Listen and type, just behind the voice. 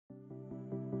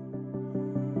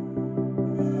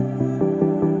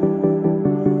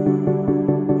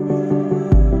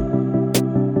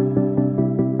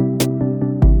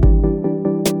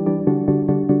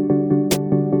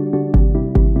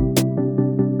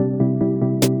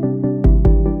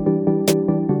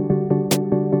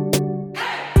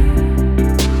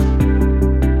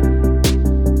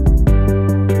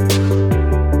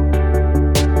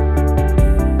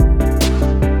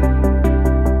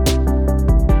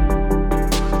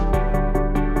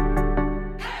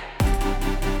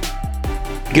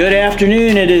Good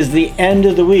afternoon. It is the end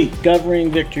of the week,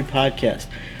 Governing Victory Podcast.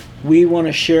 We want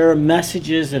to share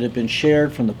messages that have been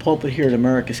shared from the pulpit here at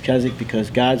America's Keswick because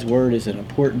God's Word is an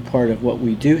important part of what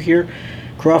we do here.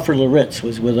 Crawford Loritz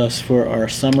was with us for our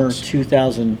summer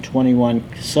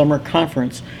 2021 summer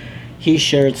conference. He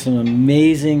shared some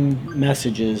amazing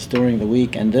messages during the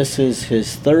week, and this is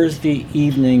his Thursday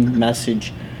evening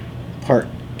message, part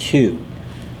 2.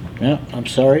 No, I'm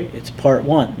sorry, it's part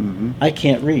 1. I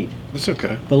can't read. That's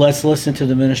okay. But let's listen to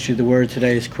the ministry of the Word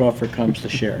today as Crawford comes to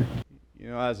share. You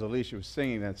know, as Alicia was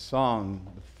singing that song,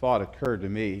 the thought occurred to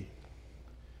me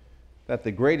that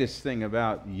the greatest thing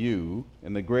about you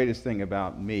and the greatest thing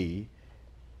about me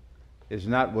is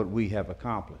not what we have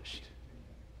accomplished.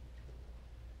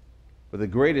 But the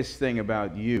greatest thing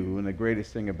about you and the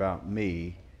greatest thing about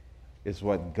me is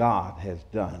what God has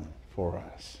done for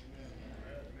us.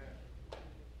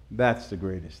 That's the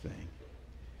greatest thing.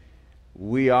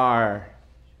 We are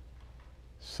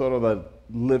sort of a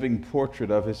living portrait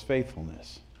of his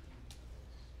faithfulness,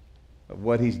 of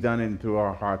what he's done in through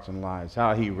our hearts and lives,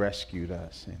 how he rescued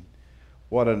us, and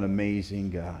what an amazing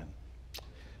God.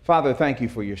 Father, thank you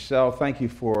for yourself. Thank you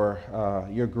for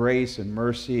your grace and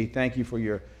mercy. Thank you for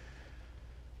your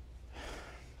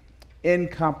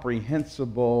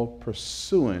incomprehensible,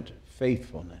 pursuant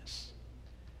faithfulness.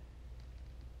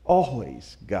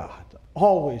 Always God,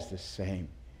 always the same.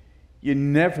 You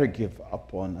never give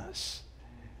up on us.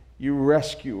 You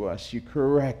rescue us, you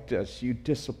correct us, you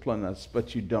discipline us,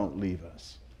 but you don't leave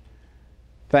us.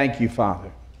 Thank you,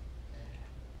 Father.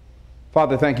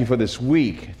 Father, thank you for this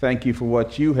week. Thank you for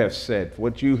what you have said, for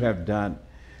what you have done.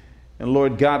 And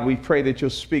Lord God, we pray that you'll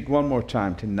speak one more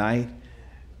time tonight.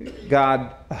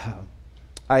 God,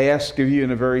 I ask of you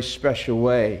in a very special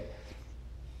way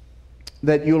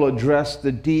that you'll address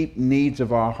the deep needs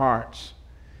of our hearts.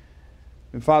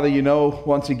 And Father, you know,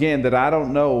 once again, that I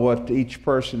don't know what each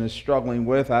person is struggling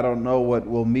with. I don't know what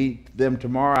will meet them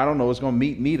tomorrow. I don't know what's going to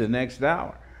meet me the next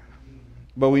hour.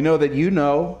 But we know that you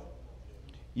know.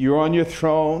 You're on your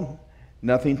throne.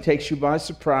 Nothing takes you by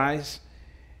surprise.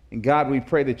 And God, we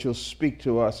pray that you'll speak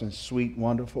to us in sweet,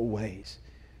 wonderful ways.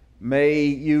 May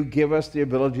you give us the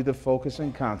ability to focus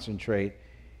and concentrate.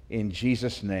 In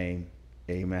Jesus' name,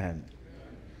 amen.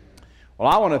 Well,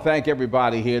 I want to thank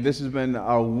everybody here. This has been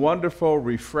a wonderful,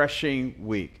 refreshing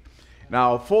week.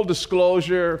 Now, full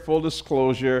disclosure, for those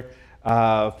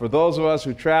of us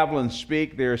who travel and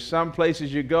speak, there are some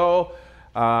places you go,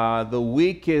 the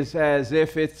week is as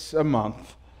if it's a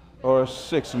month or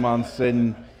 6 months,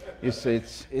 and you say,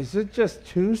 is it just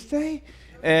Tuesday?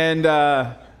 And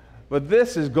but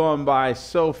this is going by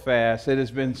so fast. It has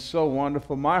been so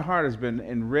wonderful. My heart has been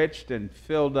enriched and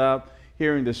filled up,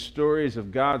 hearing the stories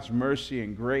of God's mercy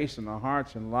and grace in the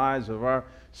hearts and lives of our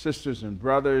sisters and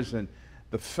brothers, and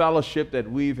the fellowship that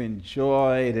we've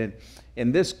enjoyed.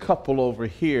 And this couple over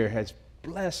here has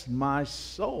blessed my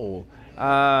soul.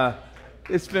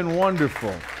 It's been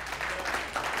wonderful.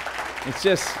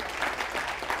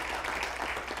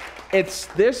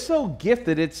 They're so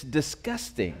gifted, it's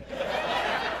disgusting.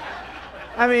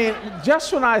 I mean,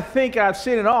 just when I think I've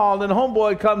seen it all, then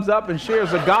homeboy comes up and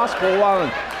shares the gospel while,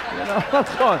 you know,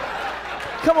 what's going on?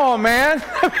 Come on, man.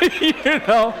 You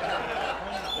know,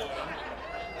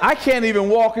 I can't even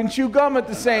walk and chew gum at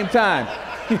the same time.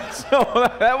 So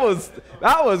that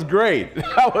was great.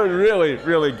 That was really,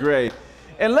 really great.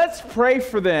 And let's pray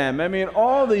for them. I mean,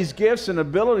 all these gifts and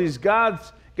abilities,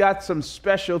 God's got some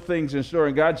special things in store,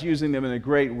 and God's using them in a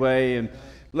great way. And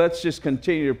let's just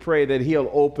continue to pray that he'll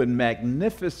open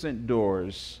magnificent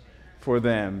doors for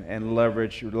them and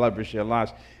leverage their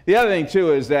lives. The other thing,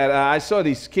 too, is that I saw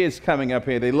these kids coming up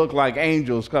here. They look like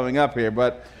angels coming up here,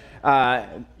 but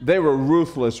they were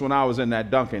ruthless when I was in that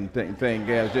Duncan thing.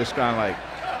 It was just kind of like,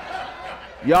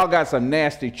 y'all got some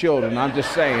nasty children. I'm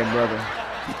just saying, brother.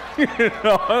 You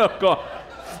know,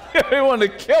 they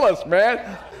wanted to kill us,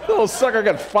 man. The little sucker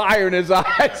got fire in his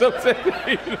eyes. You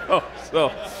know, so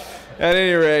at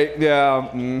any rate,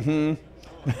 yeah,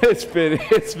 it's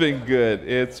been good.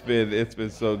 It's been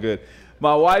so good.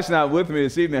 My wife's not with me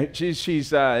this evening.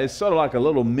 She's it's sort of like a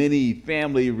little mini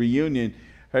family reunion.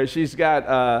 She's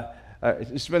got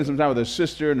spending some time with her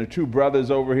sister and her 2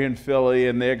 brothers over here in Philly,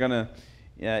 and they're gonna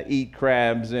eat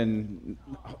crabs and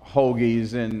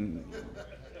hoagies and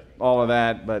all of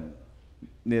that. But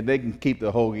yeah, they can keep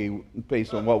the hoagie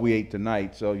based on what we ate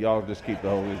tonight. So y'all just keep the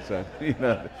hoagie. So, you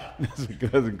know,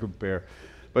 it doesn't compare.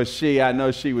 But I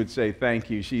know she would say thank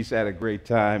you. She's had a great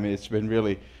time. It's been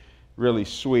really, really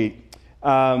sweet.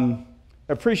 I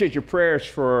appreciate your prayers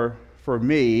for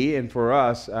me and for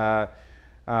us.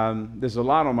 There's a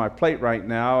lot on my plate right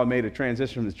now. I made a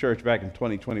transition from the church back in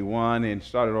 2021 and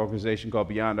started an organization called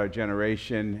Beyond Our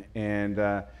Generation.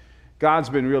 And God's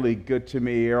been really good to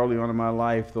me early on in my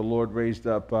life. The Lord raised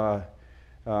up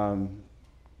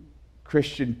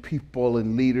Christian people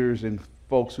and leaders and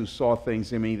folks who saw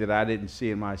things in me that I didn't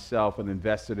see in myself and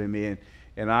invested in me.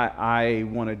 And I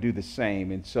want to do the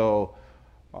same. And so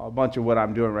a bunch of what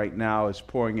I'm doing right now is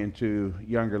pouring into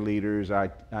younger leaders. I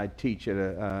teach at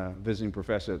a visiting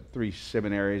professor at 3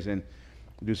 seminaries and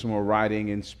do some more writing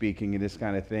and speaking and this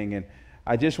kind of thing. And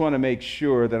I just want to make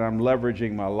sure that I'm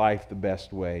leveraging my life the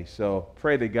best way. So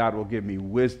pray that God will give me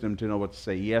wisdom to know what to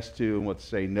say yes to and what to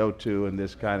say no to and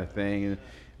this kind of thing. And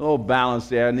a little balance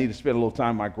there. I need to spend a little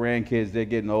time with my grandkids. They're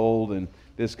getting old and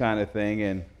this kind of thing.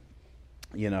 And,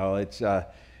 you know, it's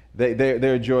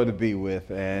they're a joy to be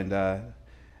with. And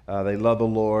they love the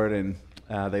Lord, and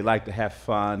they like to have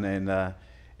fun, and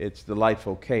it's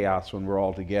delightful chaos when we're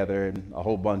all together, and a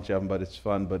whole bunch of them, but it's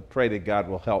fun. But pray that God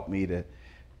will help me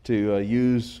to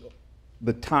use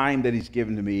the time that He's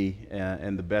given to me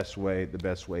in the best way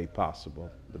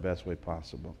possible.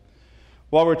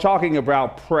 Well, we're talking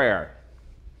about prayer,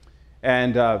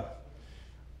 and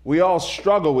we all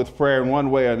struggle with prayer in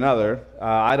one way or another.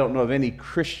 I don't know of any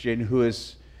Christian who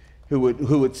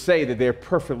would say that they're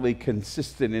perfectly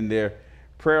consistent in their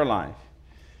prayer life.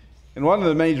 And one of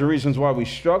the major reasons why we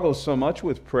struggle so much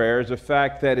with prayer is the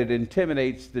fact that it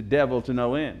intimidates the devil to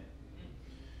no end.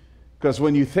 Because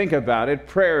when you think about it,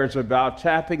 prayer is about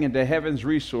tapping into heaven's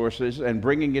resources and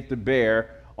bringing it to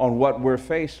bear on what we're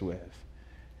faced with.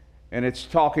 And it's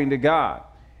talking to God.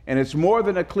 And it's more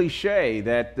than a cliche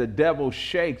that the devil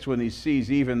shakes when he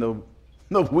sees even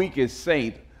the weakest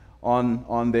saint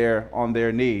on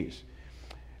their knees.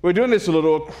 We're doing this a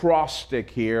little acrostic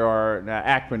here, or an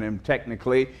acronym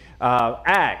technically.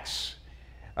 ACTS,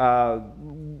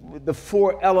 the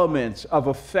 4 elements of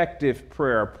effective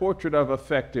prayer, a portrait of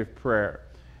effective prayer.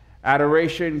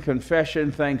 Adoration,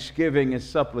 confession, thanksgiving, and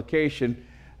supplication.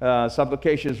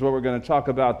 Supplication is what we're going to talk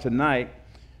about tonight.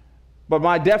 But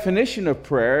my definition of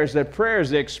prayer is that prayer is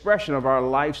the expression of our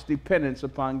life's dependence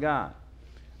upon God.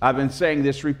 I've been saying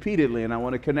this repeatedly, and I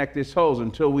want to connect this whole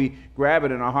until we grab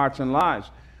it in our hearts and lives.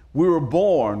 We were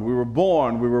born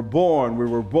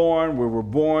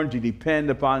to depend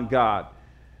upon God.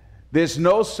 There's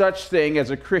no such thing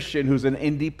as a Christian who's an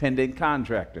independent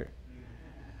contractor.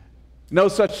 No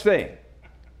such thing.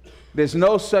 There's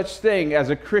no such thing as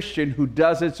a Christian who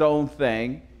does its own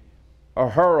thing or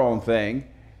her own thing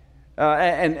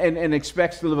and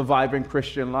expects to live a vibrant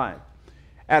Christian life.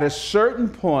 At a certain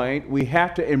point, we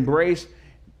have to embrace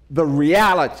the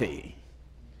reality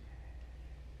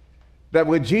that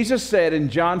what Jesus said in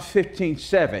John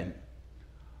 15:7,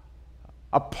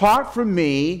 apart from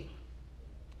me,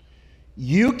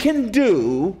 you can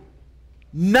do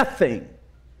nothing.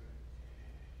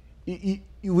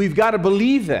 We've got to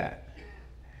believe that.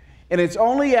 And it's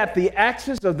only at the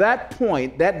axis of that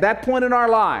point in our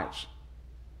lives,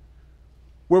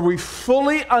 where we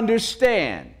fully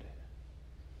understand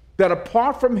that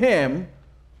apart from Him,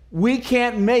 we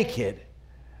can't make it.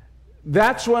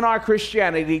 That's when our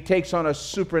Christianity takes on a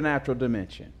supernatural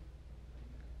dimension.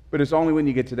 But it's only when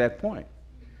you get to that point.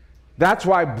 That's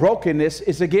why brokenness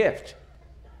is a gift.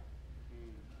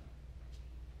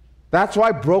 That's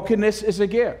why brokenness is a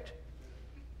gift.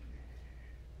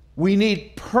 We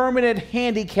need permanent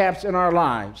handicaps in our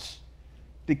lives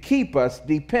to keep us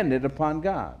dependent upon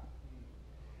God.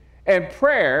 And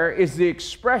prayer is the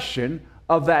expression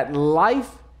of that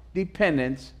life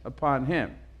dependence upon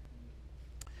Him.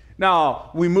 Now,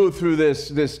 we move through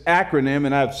this acronym,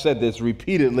 and I've said this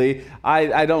repeatedly.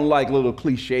 I don't like little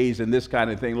cliches and this kind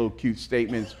of thing, little cute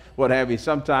statements, what have you.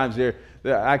 Sometimes they're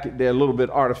a little bit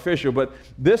artificial, but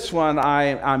this one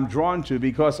I'm drawn to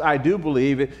because I do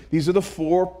believe these are the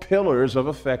 4 pillars of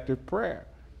effective prayer.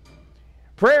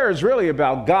 Prayer is really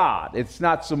about God. It's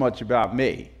not so much about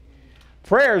me.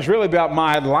 Prayer is really about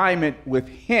my alignment with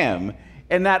Him,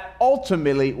 and not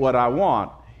ultimately what I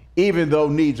want, even though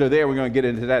needs are there. We're going to get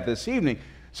into that this evening.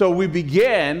 So we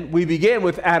begin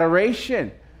with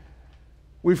adoration.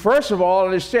 We first of all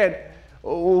understand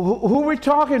who we're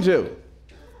talking to.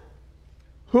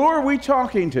 Who are we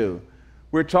talking to?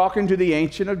 We're talking to the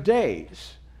Ancient of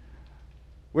Days.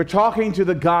 We're talking to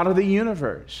the God of the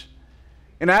universe.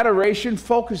 And adoration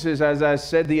focuses, as I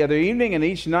said the other evening and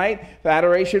each night,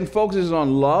 adoration focuses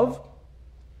on love,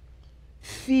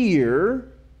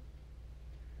 fear,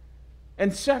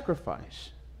 and sacrifice.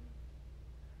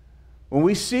 When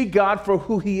we see God for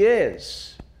who He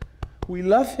is, we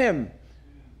love Him.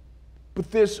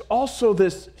 But there's also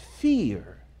this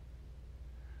fear,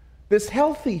 this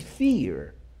healthy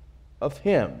fear of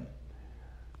him.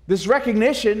 This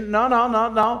recognition,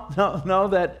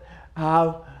 that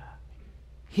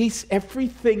he's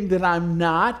everything that I'm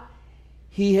not.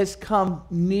 He has come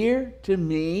near to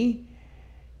me,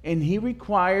 and he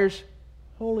requires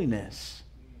holiness.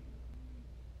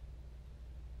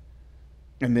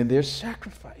 And then there's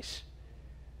sacrifice,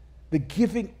 the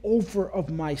giving over of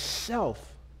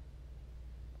myself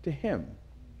to him.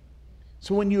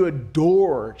 So when you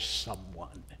adore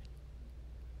someone,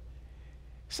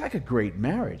 it's like a great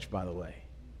marriage, by the way.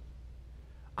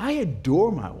 I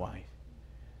adore my wife.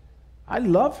 I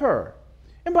love her.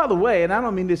 And by the way, and I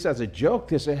don't mean this as a joke,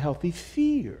 there's a healthy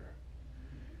fear.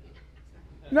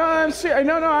 No, I'm serious.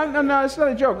 No, it's not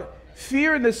a joke.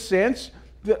 Fear in the sense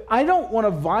that I don't want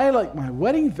to violate my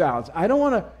wedding vows. I don't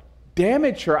want to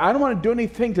damage her. I don't want to do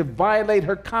anything to violate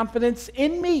her confidence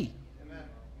in me. Amen.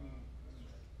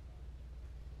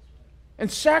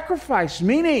 And sacrifice,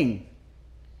 meaning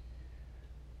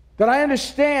that I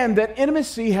understand that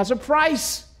intimacy has a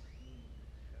price.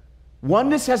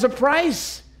 Oneness has a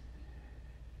price.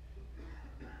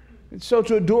 And so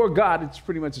to adore God, it's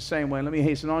pretty much the same way. Let me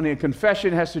hasten on here.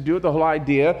 Confession has to do with the whole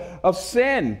idea of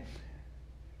sin.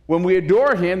 When we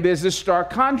adore him, there's this stark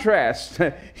contrast.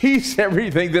 He's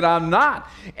everything that I'm not.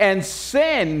 And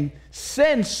sin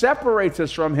separates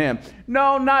us from him.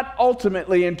 No, not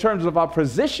ultimately in terms of our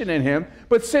position in him,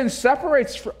 but sin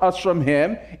separates us from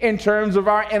him in terms of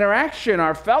our interaction,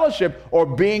 our fellowship, or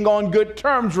being on good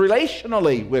terms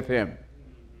relationally with him.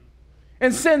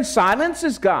 And sin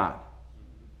silences God.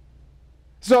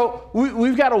 So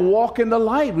we've got to walk in the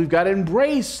light. We've got to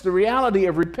embrace the reality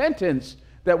of repentance,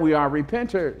 that we are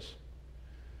repenters.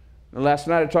 And last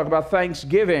night I talked about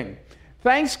thanksgiving.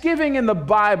 Thanksgiving in the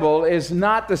Bible is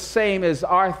not the same as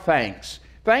our thanks.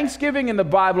 Thanksgiving in the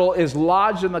Bible is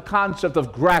lodged in the concept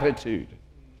of gratitude.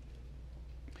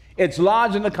 It's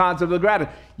lodged in the concept of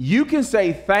gratitude. You can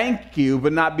say thank you,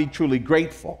 but not be truly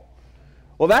grateful.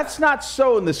 Well, that's not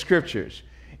so in the Scriptures.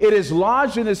 It is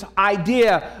lodged in this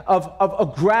idea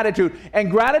of gratitude.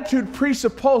 And gratitude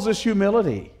presupposes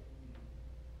humility.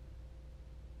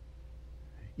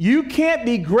 You can't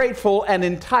be grateful and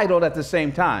entitled at the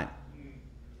same time.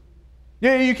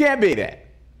 You can't be that.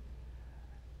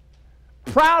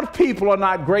 Proud people are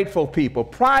not grateful people.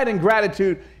 Pride and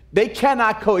gratitude, they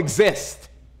cannot coexist.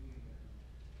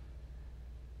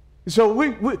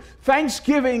 So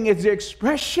Thanksgiving is the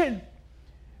expression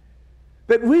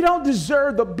that we don't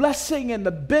deserve the blessing and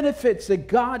the benefits that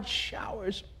God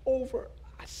showers over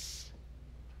us.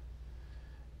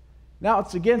 Now,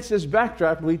 it's against this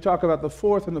backdrop we talk about the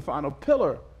fourth and the final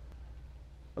pillar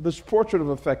of this portrait of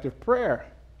effective prayer.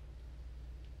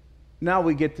 Now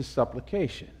we get to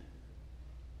supplication.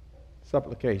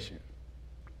 Supplication.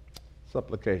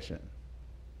 Supplication.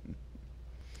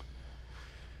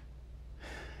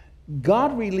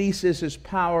 God releases his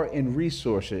power and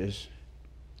resources,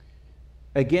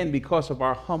 again, because of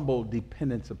our humble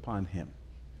dependence upon him.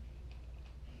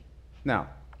 Now,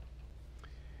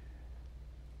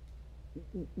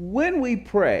 when we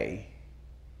pray,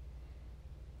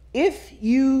 if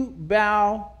you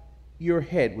bow your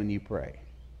head when you pray,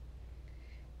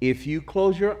 if you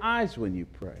close your eyes when you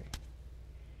pray,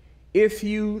 if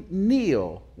you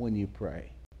kneel when you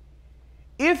pray,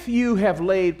 if you have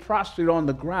laid prostrate on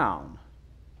the ground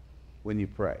when you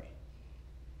pray,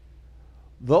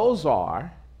 those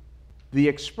are the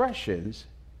expressions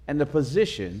and the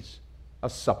positions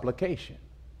of supplication.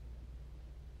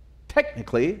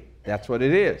 Technically, that's what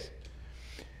it is.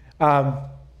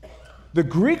 The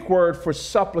Greek word for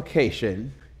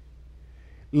supplication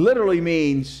literally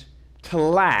means to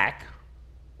lack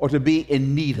or to be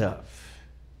in need of.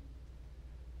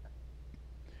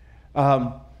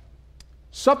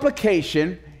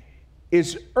 Supplication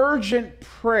is urgent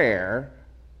prayer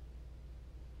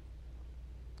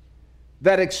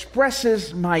that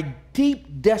expresses my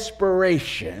deep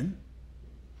desperation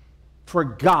for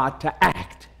God to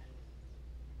act.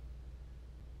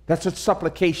 That's what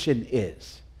supplication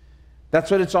is. That's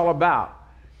what it's all about.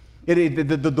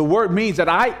 The word means that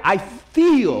I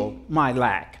feel my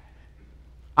lack.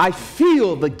 I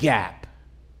feel the gap.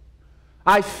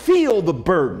 I feel the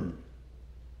burden.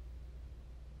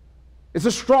 It's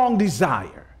a strong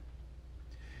desire.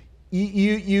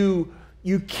 You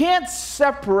can't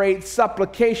separate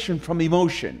supplication from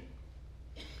emotion.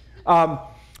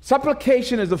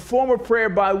 Supplication is a form of prayer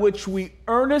by which we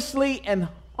earnestly and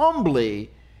humbly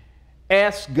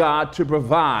ask God to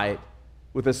provide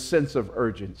with a sense of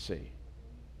urgency.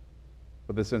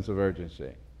 With a sense of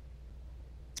urgency.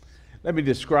 Let me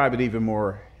describe it even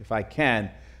more if I can.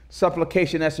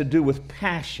 Supplication has to do with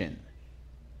passion,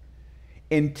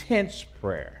 intense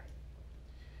prayer,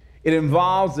 It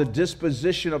involves the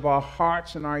disposition of our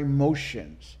hearts and our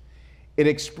emotions. It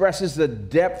expresses the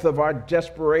depth of our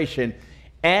desperation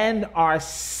and our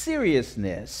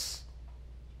seriousness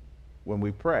when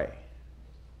we pray.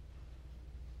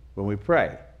 When we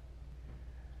pray.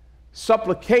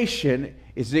 Supplication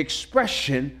is the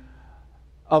expression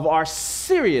of our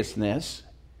seriousness,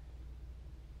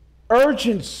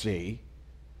 urgency,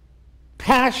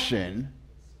 passion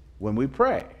when we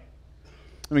pray.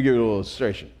 Let me give you a little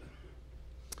illustration.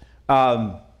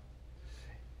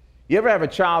 You ever have a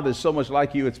child that's so much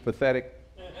like you, it's pathetic?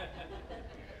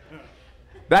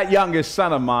 That youngest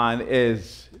son of mine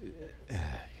is,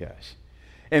 gosh.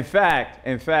 In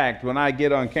fact, when I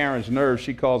get on Karen's nerves,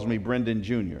 she calls me Brendan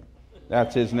Jr.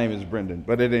 That's his name is Brendan.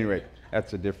 But at any rate,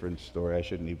 that's a different story. I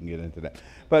shouldn't even get into that.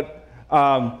 But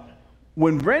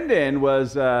when Brendan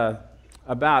was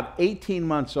about 18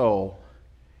 months old,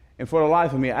 and for the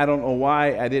life of me, I don't know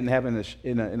why I didn't have in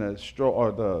a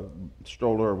stroller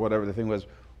or whatever the thing was.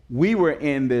 We were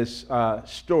in this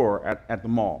store at the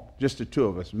mall, just the two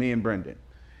of us, me and Brendan,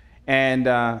 and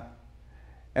I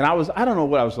don't know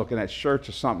what I was looking at, shirts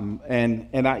or something,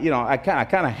 and I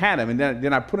kind of had him, and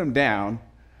then I put him down,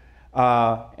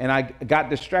 and I got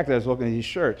distracted. I was looking at these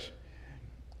shirts,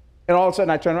 and all of a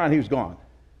sudden I turned around, he was gone.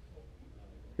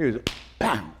 He was,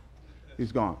 bam,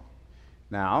 he's gone.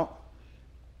 Now,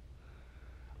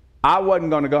 I wasn't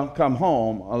going to come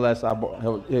home unless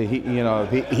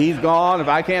he's gone. If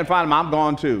I can't find him, I'm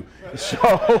gone too. So,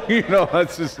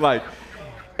 it's just like,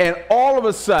 and all of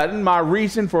a sudden, my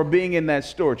reason for being in that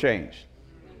store changed.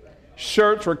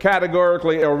 Shirts were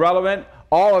categorically irrelevant.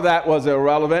 All of that was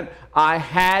irrelevant. I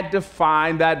had to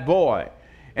find that boy.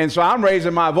 And so I'm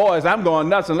raising my voice. I'm going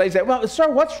nuts. And the lady said, well, sir,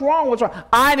 what's wrong? What's wrong?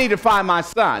 I need to find my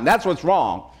son. That's what's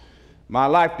wrong. My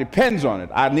life depends on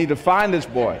it. I need to find this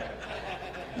boy.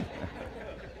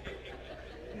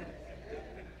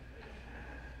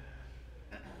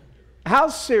 How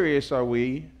serious are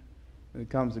we when it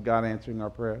comes to God answering our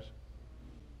prayers?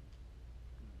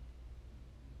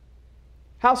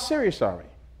 How serious are we?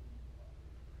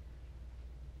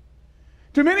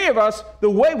 To many of us, the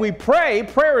way we pray,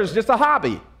 prayer is just a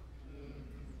hobby.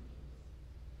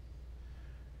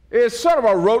 It's sort of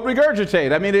a rote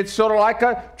regurgitate. I mean, it's sort of like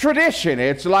a tradition.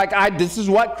 It's like, this is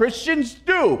what Christians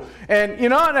do. And,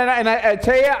 and I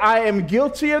tell you, I am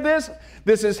guilty of this.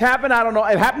 This has happened. I don't know.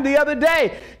 It happened the other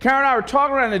day. Karen and I were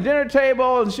talking around the dinner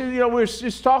table, and we were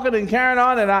just talking and carrying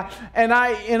on. And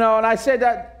I said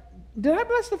that, did I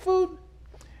bless the food?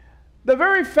 The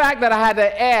very fact that I had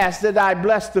to ask that I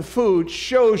bless the food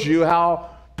shows you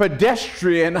how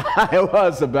pedestrian I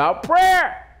was about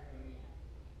prayer.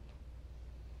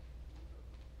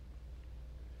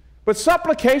 But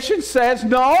supplication says,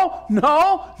 no.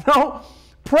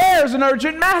 Prayer is an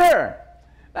urgent matter.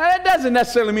 Now, that doesn't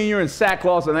necessarily mean you're in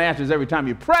sackcloth and ashes every time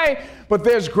you pray, but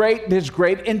there's great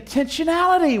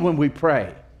intentionality when we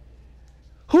pray.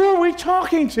 Who are we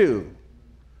talking to?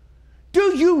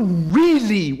 Do you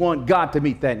really want God to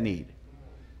meet that need?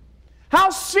 How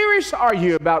serious are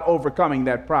you about overcoming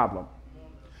that problem?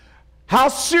 How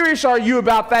serious are you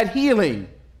about that healing?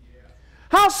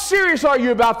 How serious are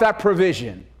you about that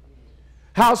provision?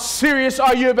 How serious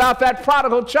are you about that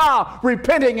prodigal child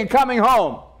repenting and coming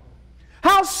home?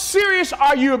 How serious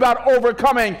are you about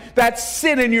overcoming that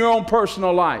sin in your own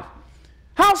personal life?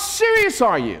 How serious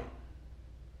are you?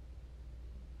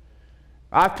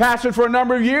 I've pastored for a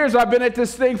number of years. I've been at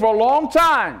this thing for a long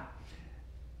time.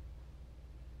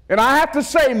 And I have to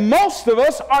say, most of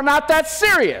us are not that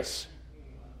serious.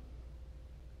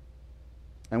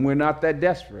 And we're not that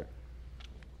desperate.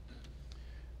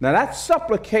 Now that's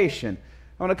supplication.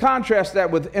 I want to contrast that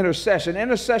with intercession.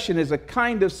 Intercession is a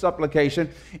kind of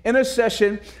supplication.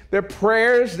 Intercession, they're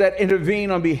prayers that intervene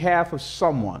on behalf of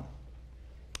someone,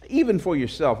 even for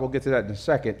yourself. We'll get to that in a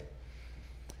second.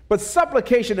 But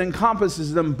supplication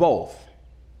encompasses them both.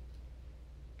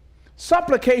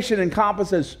 Supplication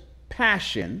encompasses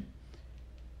passion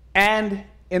and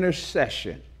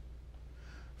intercession.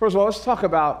 First of all, let's talk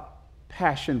about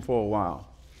passion for a while.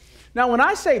 Now, when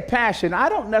I say passion, I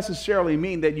don't necessarily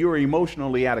mean that you're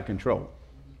emotionally out of control.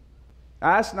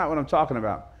 That's not what I'm talking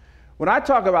about. When I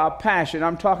talk about passion,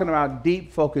 I'm talking about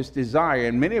deep, focused desire,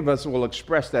 and many of us will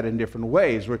express that in different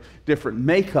ways, with different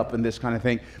makeup and this kind of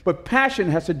thing. But passion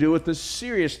has to do with the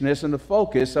seriousness and the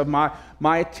focus of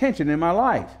my attention in my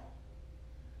life.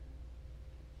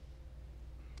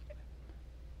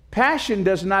 Passion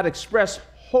does not express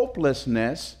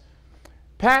hopelessness.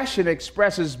 Passion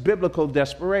expresses biblical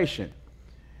desperation.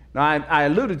 Now, I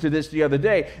alluded to this the other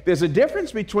day. There's a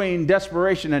difference between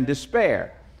desperation and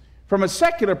despair. From a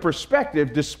secular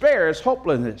perspective, despair is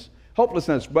hopelessness.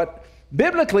 hopelessness. But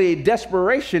biblically,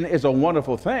 desperation is a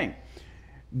wonderful thing.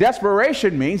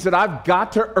 Desperation means that I've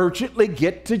got to urgently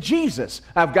get to Jesus.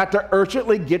 I've got to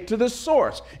urgently get to the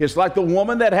source. It's like the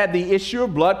woman that had the issue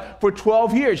of blood for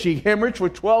 12 years. She hemorrhaged for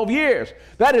 12 years.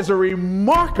 That is a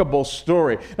remarkable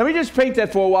story. Let me just paint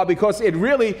that for a while because it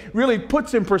really, really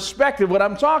puts in perspective what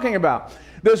I'm talking about.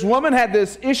 This woman had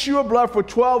this issue of blood for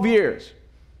 12 years.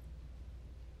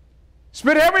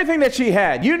 Spent everything that she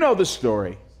had. You know the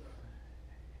story.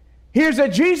 Here's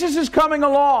that Jesus is coming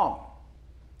along.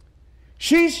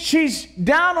 She's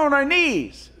down on her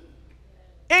knees,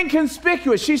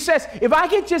 inconspicuous. She says, if I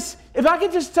could just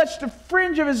touch the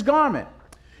fringe of his garment.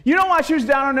 You know why she was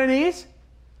down on her knees?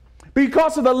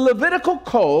 Because of the Levitical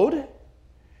code,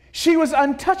 she was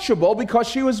untouchable because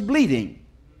she was bleeding.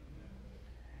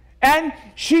 And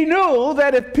she knew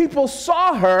that if people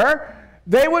saw her,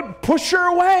 they would push her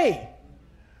away.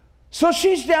 So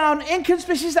she's down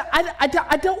inconspicuous. She said,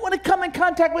 I don't want to come in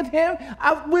contact with him.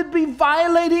 I would be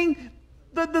violating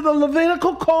the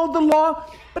Levitical code, the law.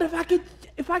 But if I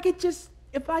could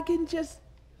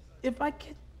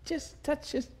just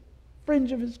touch his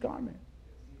fringe of his garment.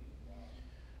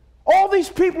 All these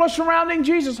people are surrounding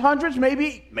Jesus, hundreds,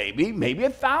 maybe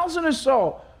 1,000 or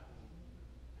so.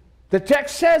 The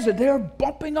text says that they're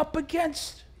bumping up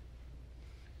against.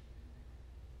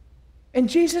 And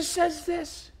Jesus says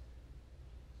this.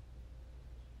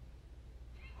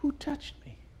 Who touched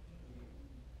me?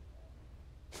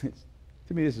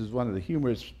 To me, this is one of the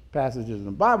humorous passages in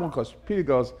the Bible because Peter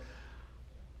goes, it's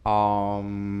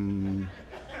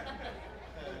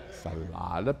a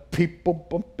lot of people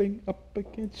bumping up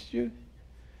against you.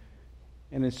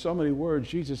 And in so many words,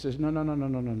 Jesus says, no.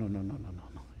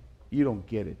 You don't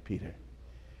get it, Peter.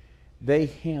 They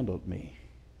handled me.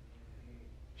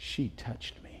 She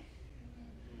touched me.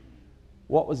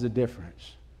 What was the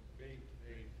difference?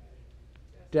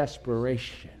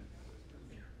 Desperation.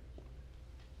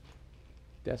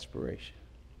 Desperation.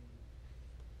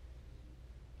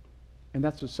 And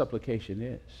that's what supplication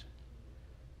is.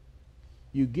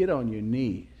 You get on your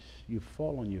knees, you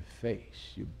fall on your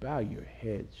face, you bow your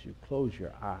heads, you close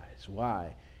your eyes.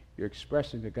 Why? You're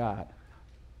expressing to God,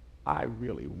 I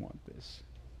really want this.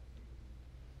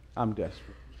 I'm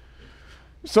desperate.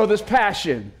 So this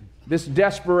passion, this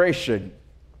desperation,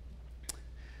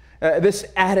 this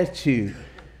attitude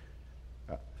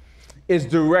is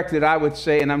directed, I would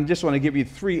say, and I just want to give you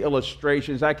 3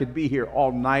 illustrations. I could be here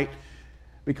all night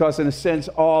because in a sense,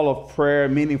 all of prayer,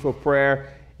 meaningful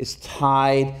prayer, is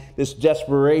tied. This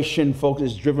desperation, folks,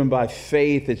 is driven by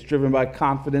faith. It's driven by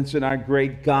confidence in our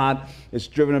great God. It's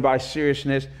driven by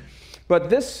seriousness. But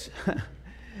this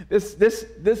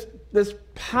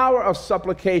power of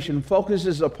supplication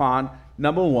focuses upon,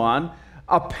 number one,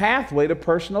 a pathway to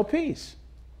personal peace.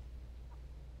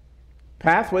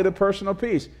 Pathway to personal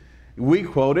peace. We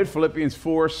quoted Philippians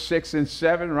 4, 6, and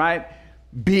 7, right?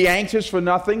 Be anxious for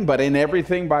nothing, but in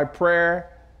everything by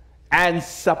prayer and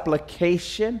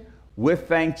supplication with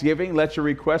thanksgiving, let your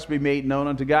requests be made known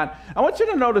unto God. I want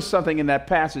you to notice something in that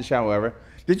passage, however.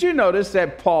 Did you notice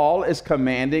that Paul is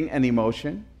commanding an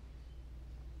emotion?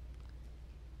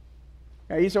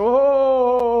 He said,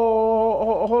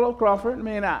 hold up, Crawford. I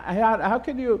mean, how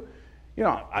can you,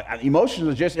 emotions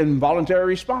are just involuntary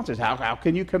responses. How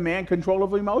can you command control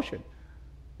of emotion?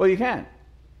 Well, you can.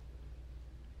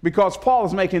 Because Paul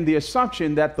is making the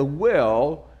assumption that the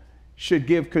will should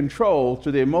give control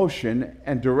to the emotion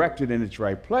and direct it in its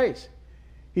right place.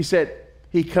 He said,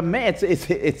 he commands,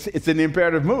 it's an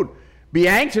imperative mood. Be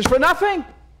anxious for nothing.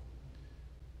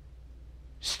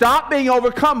 Stop being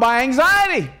overcome by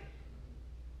anxiety.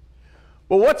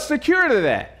 But what's the cure to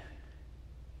that?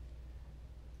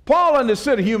 Paul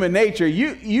understood human nature.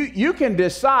 You can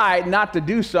decide not to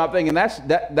do something, and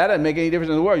that doesn't make any difference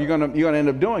in the world. You're gonna end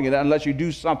up doing it unless you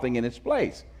do something in its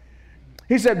place.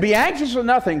 He said, be anxious for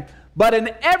nothing, but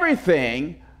in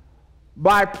everything,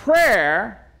 by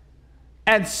prayer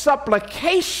and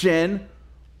supplication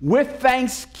with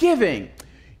thanksgiving.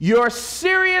 Your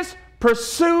serious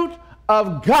pursuit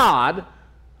of God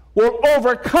will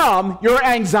overcome your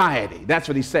anxiety. That's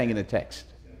what he's saying in the text.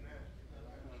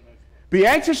 Be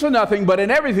anxious for nothing, but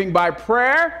in everything by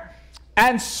prayer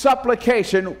and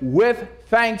supplication with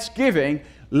thanksgiving,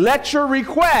 let your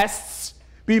requests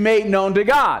be made known to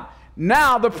God.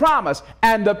 Now the promise,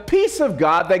 and the peace of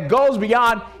God that goes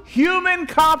beyond human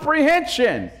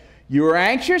comprehension. You were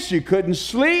anxious, you couldn't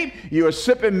sleep, you were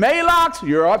sipping Maalox,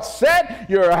 you're upset,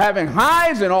 you're having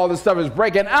highs, and all this stuff is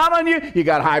breaking out on you. You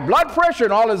got high blood pressure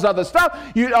and all this other stuff.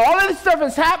 All of this stuff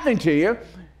is happening to you.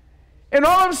 And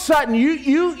all of a sudden,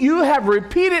 you have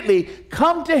repeatedly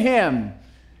come to him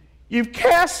You've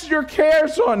cast your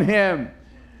cares on him.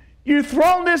 You've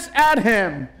thrown this at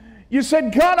him. You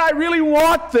said, God, I really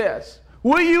want this.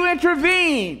 Will you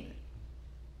intervene?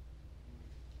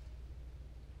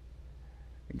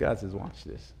 And God says, watch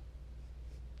this.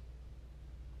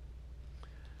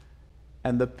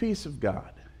 And the peace of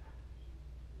God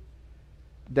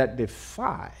that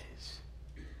defies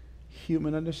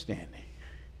human understanding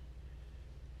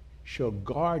shall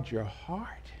guard your heart,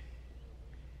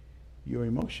 your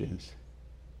emotions,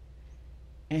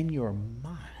 and your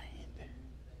mind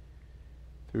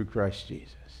through Christ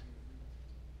Jesus.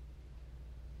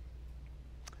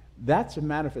 That's a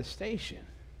manifestation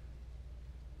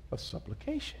of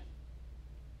supplication.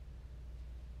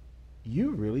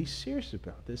 You're really serious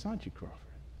about this, aren't you, Crawford?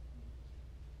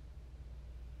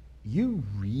 You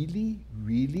really,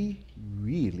 really,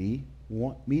 really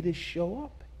want me to show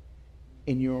up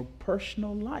in your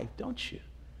personal life, don't you?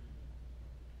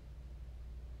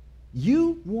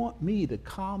 You want me to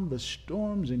calm the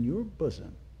storms in your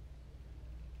bosom.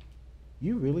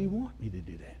 You really want me to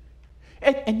do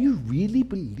that. And you really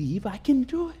believe I can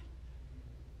do it.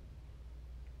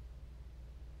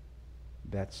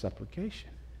 That's supplication.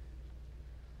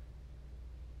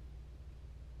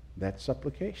 That's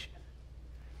supplication.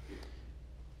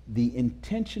 The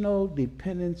intentional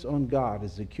dependence on God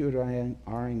is the cure to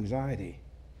our anxiety.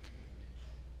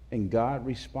 And God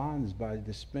responds by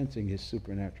dispensing his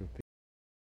supernatural peace.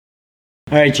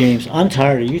 All right, James, I'm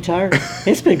tired. Are you tired?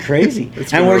 It's been crazy.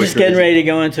 And we're just getting ready to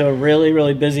go into a really,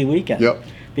 really busy weekend. Yep.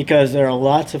 Because there are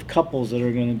lots of couples that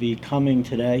are going to be coming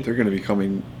today. They're going to be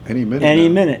coming any minute. Any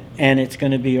minute. And it's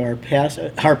going to be our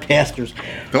pastors.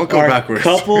 Don't go backwards.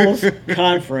 Couples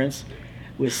conference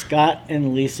with Scott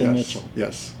and Lisa Mitchell.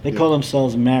 Yes. They call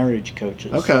themselves marriage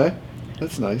coaches. Okay.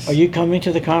 That's nice. Are you coming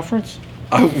to the conference?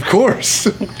 Of course.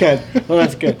 Good. Well,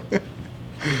 that's good.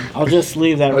 I'll just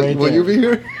leave that right there. Will you be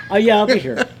here? Oh, yeah, I'll be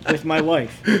here with my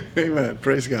wife. Amen.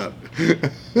 Praise God.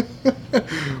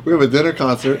 We have a dinner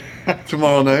concert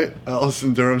tomorrow night.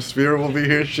 Allison Durham Spear will be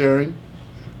here sharing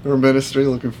her ministry.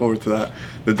 Looking forward to that.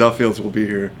 The Duffields will be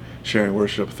here sharing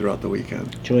worship throughout the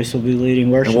weekend. Joyce will be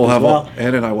leading worship And we'll have as well.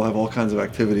 Ann and I will have all kinds of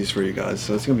activities for you guys.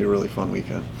 So it's going to be a really fun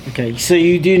weekend. Okay, so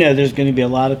you do know there's going to be a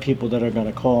lot of people that are going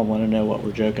to call and want to know what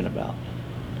we're joking about.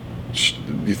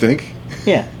 You think?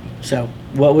 Yeah. So,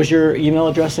 what was your email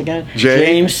address again? J-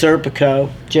 James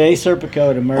Serpico. J Serpico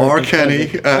at America's R. Kenny.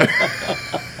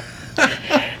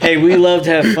 Hey, we love to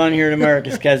have fun here at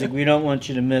America's Keswick. We don't want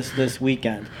you to miss this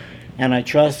weekend. And I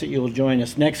trust that you'll join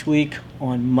us next week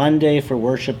on Monday for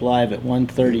Worship Live at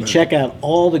 1:30. Check out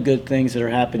all the good things that are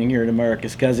happening here at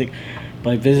America's Keswick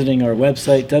by visiting our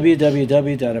website,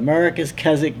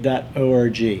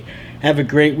 www.americaskeswick.org. Have a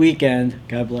great weekend.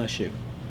 God bless you.